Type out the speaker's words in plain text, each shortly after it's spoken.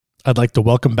I'd like to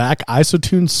welcome back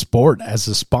Isotune Sport as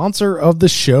the sponsor of the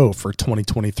show for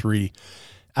 2023.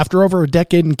 After over a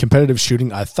decade in competitive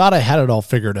shooting, I thought I had it all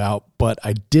figured out, but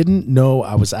I didn't know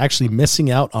I was actually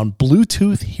missing out on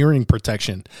Bluetooth hearing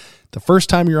protection. The first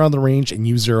time you're on the range and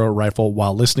use Zero rifle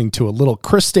while listening to a little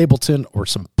Chris Stapleton or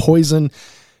some Poison,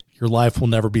 your life will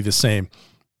never be the same.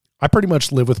 I pretty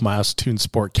much live with my Isotune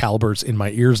Sport calibers in my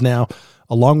ears now.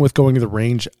 Along with going to the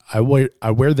range, I wear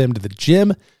them to the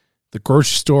gym, the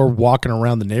grocery store, walking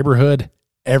around the neighborhood,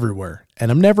 everywhere. And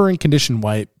I'm never in condition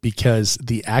white because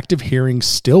the active hearing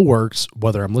still works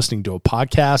whether I'm listening to a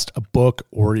podcast, a book,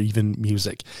 or even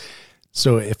music.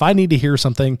 So if I need to hear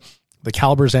something, the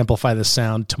calibers amplify the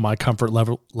sound to my comfort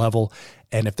level.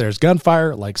 And if there's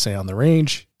gunfire, like say on the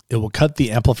range, it will cut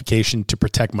the amplification to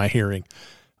protect my hearing.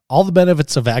 All the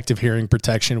benefits of active hearing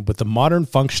protection with the modern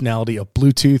functionality of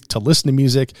Bluetooth to listen to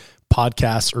music,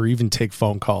 podcasts, or even take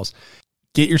phone calls.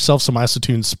 Get yourself some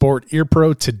Isotune Sport Ear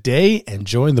Pro today and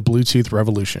join the Bluetooth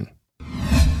revolution.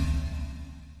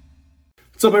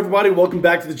 What's up, everybody? Welcome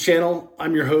back to the channel.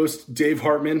 I'm your host, Dave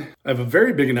Hartman. I have a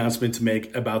very big announcement to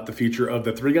make about the future of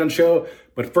the Three Gun Show.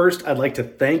 But first, I'd like to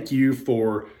thank you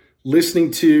for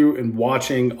listening to and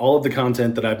watching all of the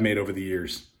content that I've made over the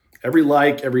years. Every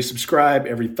like, every subscribe,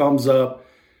 every thumbs up,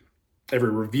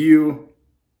 every review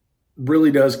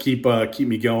really does keep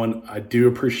me going. I do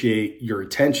appreciate your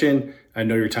attention. I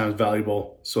know your time is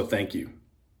valuable, so thank you.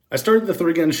 I started the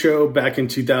Three Gun Show back in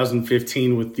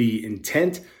 2015 with the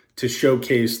intent to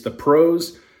showcase the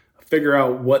pros, figure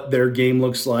out what their game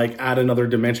looks like, add another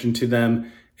dimension to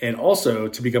them, and also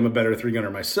to become a better three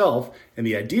gunner myself. And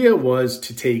the idea was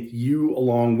to take you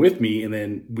along with me, and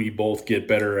then we both get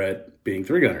better at being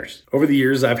three gunners. Over the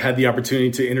years, I've had the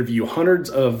opportunity to interview hundreds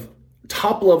of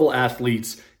top-level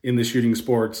athletes in the shooting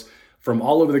sports from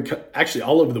all over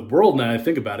the world now I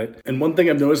think about it. And one thing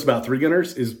I've noticed about three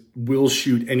gunners is we'll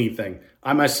shoot anything.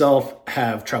 I myself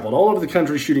have traveled all over the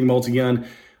country shooting multi-gun,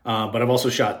 but I've also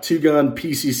shot two-gun,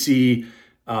 PCC,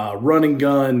 running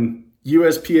gun,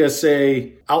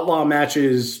 USPSA, outlaw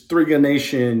matches, Three Gun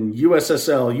Nation,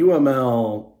 USSL,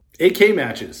 UML, AK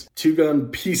matches,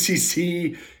 two-gun,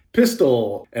 PCC,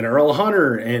 pistol, and Earl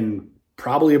Hunter, and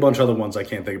probably a bunch of other ones I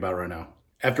can't think about right now.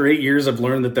 After 8 years, I've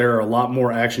learned that there are a lot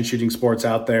more action shooting sports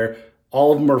out there.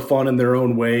 All of them are fun in their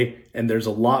own way, and there's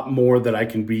a lot more that I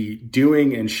can be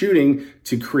doing and shooting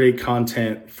to create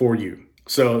content for you.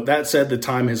 So that said, the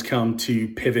time has come to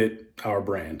pivot our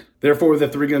brand. Therefore, the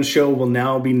Three Gun Show will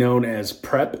now be known as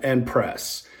Prep and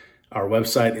Press. Our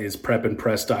website is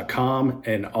prepandpress.com,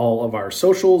 and all of our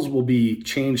socials will be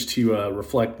changed to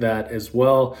reflect that as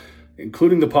well,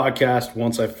 including the podcast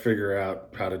once I figure out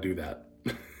how to do that.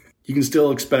 You can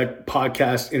still expect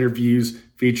podcast interviews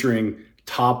featuring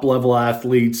top-level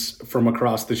athletes from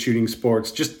across the shooting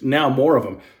sports, just now more of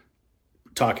them.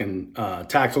 Talking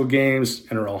tactical games,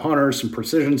 NRL Hunter, some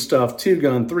precision stuff,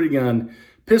 two-gun, three-gun,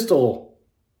 pistol,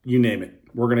 you name it.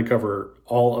 We're going to cover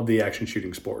all of the action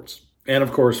shooting sports. And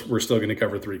of course, we're still going to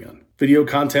cover three-gun. Video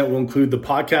content will include the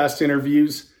podcast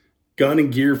interviews, gun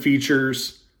and gear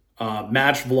features,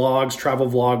 match vlogs, travel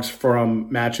vlogs from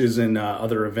matches and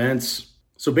other events.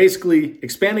 So basically,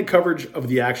 expanded coverage of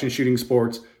the action shooting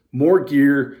sports, more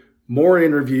gear, more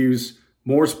interviews,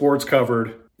 more sports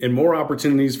covered, and more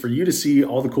opportunities for you to see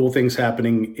all the cool things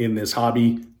happening in this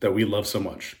hobby that we love so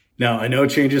much. Now, I know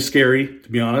change is scary, to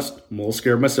be honest. I'm a little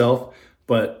scared myself,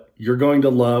 but you're going to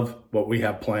love what we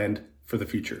have planned for the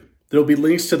future. There'll be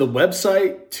links to the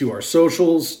website, to our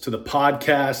socials, to the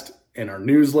podcast, and our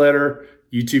newsletter,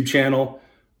 YouTube channel,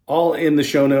 all in the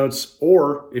show notes,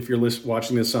 or if you're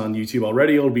watching this on YouTube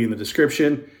already, it'll be in the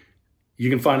description. You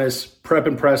can find us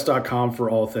prepandpress.com for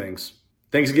all things.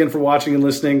 Thanks again for watching and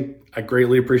listening. I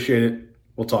greatly appreciate it.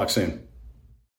 We'll talk soon.